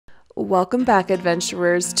Welcome back,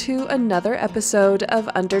 adventurers, to another episode of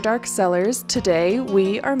Underdark Cellars. Today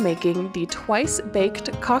we are making the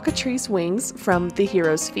twice-baked Cockatrice Wings from the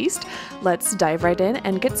Hero's Feast. Let's dive right in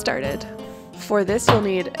and get started. For this you'll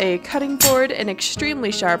need a cutting board, an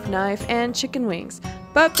extremely sharp knife, and chicken wings.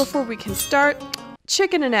 But before we can start,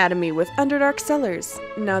 chicken anatomy with Underdark Cellars.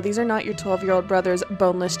 Now these are not your 12-year-old brother's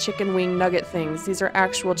boneless chicken wing nugget things. These are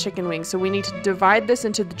actual chicken wings. So we need to divide this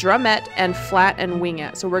into the drumette and flat and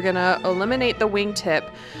wingette. So we're gonna eliminate the wing tip.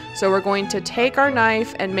 So we're going to take our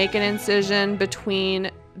knife and make an incision between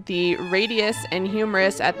the radius and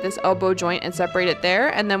humerus at this elbow joint and separate it there.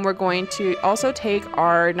 And then we're going to also take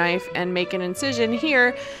our knife and make an incision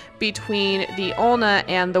here between the ulna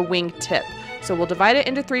and the wing tip. So we'll divide it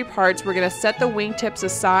into 3 parts. We're going to set the wing tips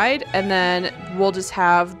aside, and then we'll just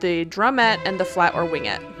have the drumette and the flat or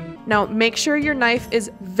wingette. Now make sure your knife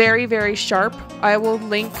is very, very sharp. I will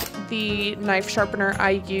link the knife sharpener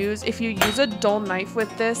I use. If you use a dull knife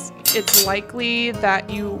with this, it's likely that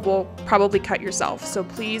you will probably cut yourself. So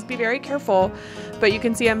please be very careful. But you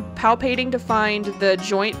can see I'm palpating to find the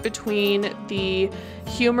joint between the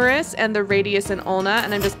humerus and the radius and ulna,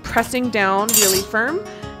 and I'm just pressing down really firm.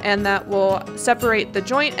 And that will separate the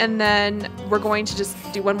joint, and then we're going to just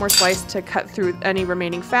do one more slice to cut through any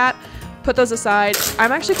remaining fat. Put those aside.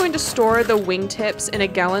 I'm actually going to store the wingtips in a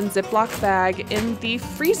gallon Ziploc bag in the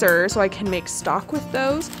freezer so I can make stock with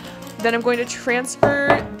those. Then I'm going to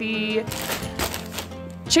transfer the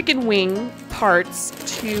chicken wing parts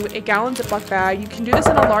to a gallon Ziploc bag. You can do this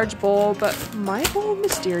in a large bowl, but my bowl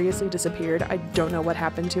mysteriously disappeared. I don't know what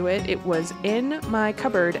happened to it. It was in my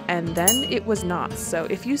cupboard and then it was not. So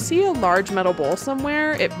if you see a large metal bowl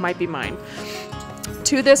somewhere, it might be mine.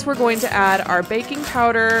 To this, we're going to add our baking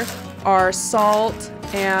powder, our salt,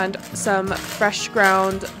 and some fresh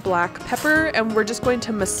ground black pepper, and we're just going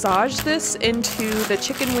to massage this into the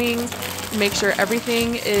chicken wings, make sure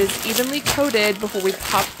everything is evenly coated before we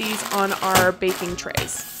pop these on our baking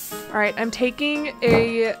trays. Alright, I'm taking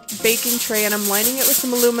a baking tray and I'm lining it with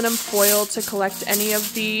some aluminum foil to collect any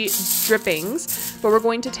of the drippings, but we're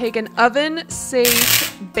going to take an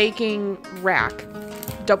oven-safe baking rack.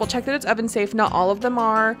 Double check that it's oven safe. Not all of them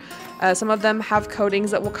are. Some of them have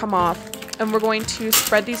coatings that will come off. And we're going to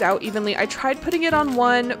spread these out evenly. I tried putting it on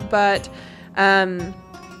one, but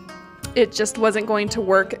it just wasn't going to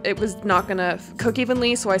work. It was not going to cook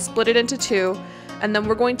evenly, so I split it into 2. And then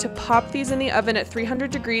we're going to pop these in the oven at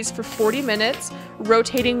 300 degrees for 40 minutes,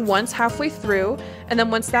 rotating once halfway through. And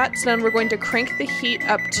then once that's done, we're going to crank the heat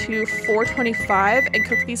up to 425 and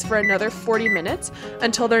cook these for another 40 minutes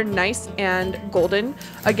until they're nice and golden.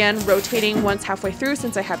 Again, rotating once halfway through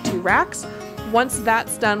since I have 2 racks. Once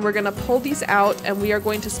that's done, we're gonna pull these out and we are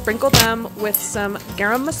going to sprinkle them with some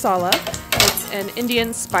garam masala. It's an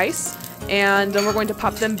Indian spice. And then we're going to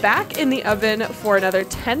pop them back in the oven for another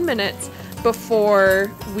 10 minutes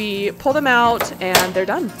before we pull them out and they're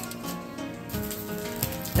done.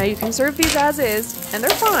 Now you can serve these as is and they're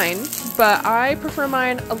fine, but I prefer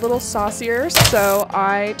mine a little saucier, so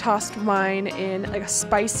I tossed mine in like a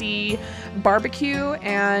spicy barbecue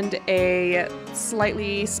and a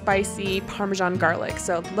slightly spicy Parmesan garlic.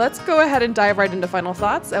 So let's go ahead and dive right into final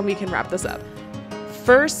thoughts and we can wrap this up.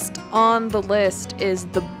 First on the list is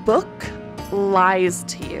the book lies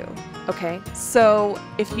to you. Okay, so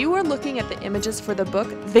if you are looking at the images for the book,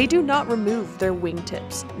 they do not remove their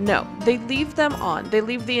wingtips. No, they leave them on. They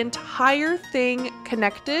leave the entire thing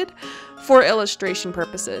connected for illustration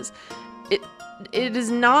purposes. It is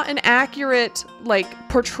not an accurate,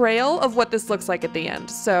 portrayal of what this looks like at the end.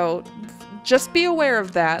 So just be aware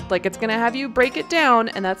of that. It's gonna have you break it down,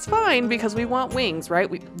 and that's fine because we want wings, right?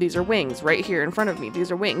 These are wings right here in front of me. These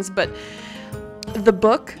are wings, but the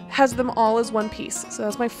book has them all as one piece. So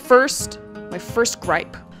that's my first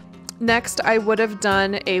gripe. Next, I would have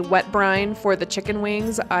done a wet brine for the chicken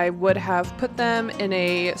wings. I would have put them in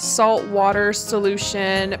a salt water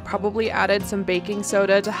solution, probably added some baking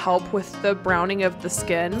soda to help with the browning of the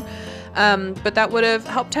skin. But that would have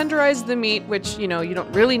helped tenderize the meat, which, you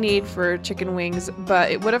don't really need for chicken wings,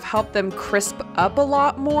 but it would have helped them crisp up a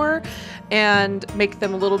lot more and make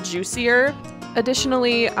them a little juicier.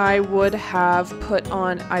 Additionally, I would have put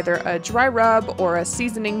on either a dry rub or a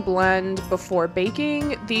seasoning blend before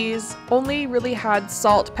baking. These only really had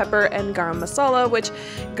salt, pepper, and garam masala, which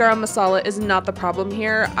garam masala is not the problem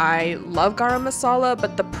here. I love garam masala,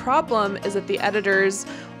 but the problem is that the editors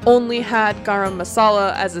only had garam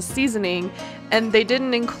masala as a seasoning, and they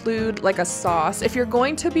didn't include like a sauce. If you're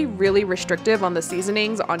going to be really restrictive on the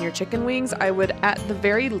seasonings on your chicken wings, I would at the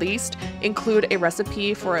very least include a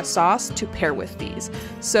recipe for a sauce to pair with these.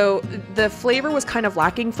 So the flavor was kind of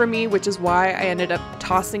lacking for me, which is why I ended up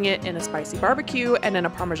tossing it in a spicy barbecue and in a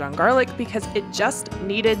Parmesan garlic, because it just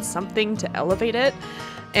needed something to elevate it.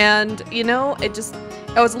 And you know,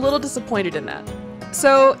 I was a little disappointed in that.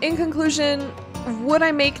 So in conclusion, would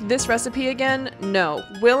I make this recipe again? No.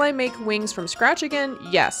 Will I make wings from scratch again?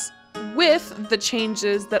 Yes. With the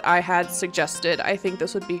changes that I had suggested. I think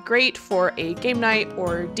this would be great for a game night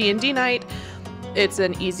or D&D night. It's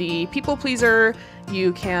an easy people pleaser.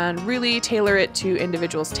 You can really tailor it to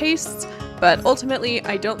individuals' tastes, but ultimately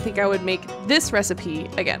I don't think I would make this recipe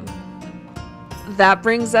again. That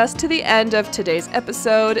brings us to the end of today's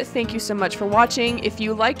episode. Thank you so much for watching. If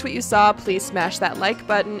you liked what you saw, please smash that like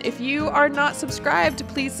button. If you are not subscribed,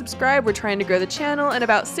 please subscribe. We're trying to grow the channel, and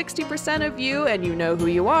about 60% of you, and you know who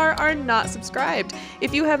you are not subscribed.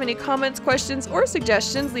 If you have any comments, questions, or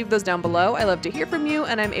suggestions, leave those down below. I love to hear from you,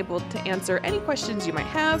 and I'm able to answer any questions you might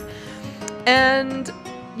have. And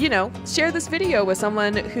you know, share this video with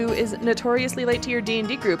someone who is notoriously late to your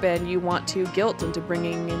D&D group and you want to guilt into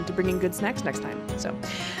bringing good snacks next time. So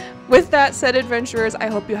with that said, adventurers, I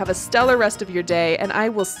hope you have a stellar rest of your day, and I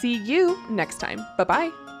will see you next time.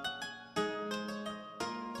 Bye-bye.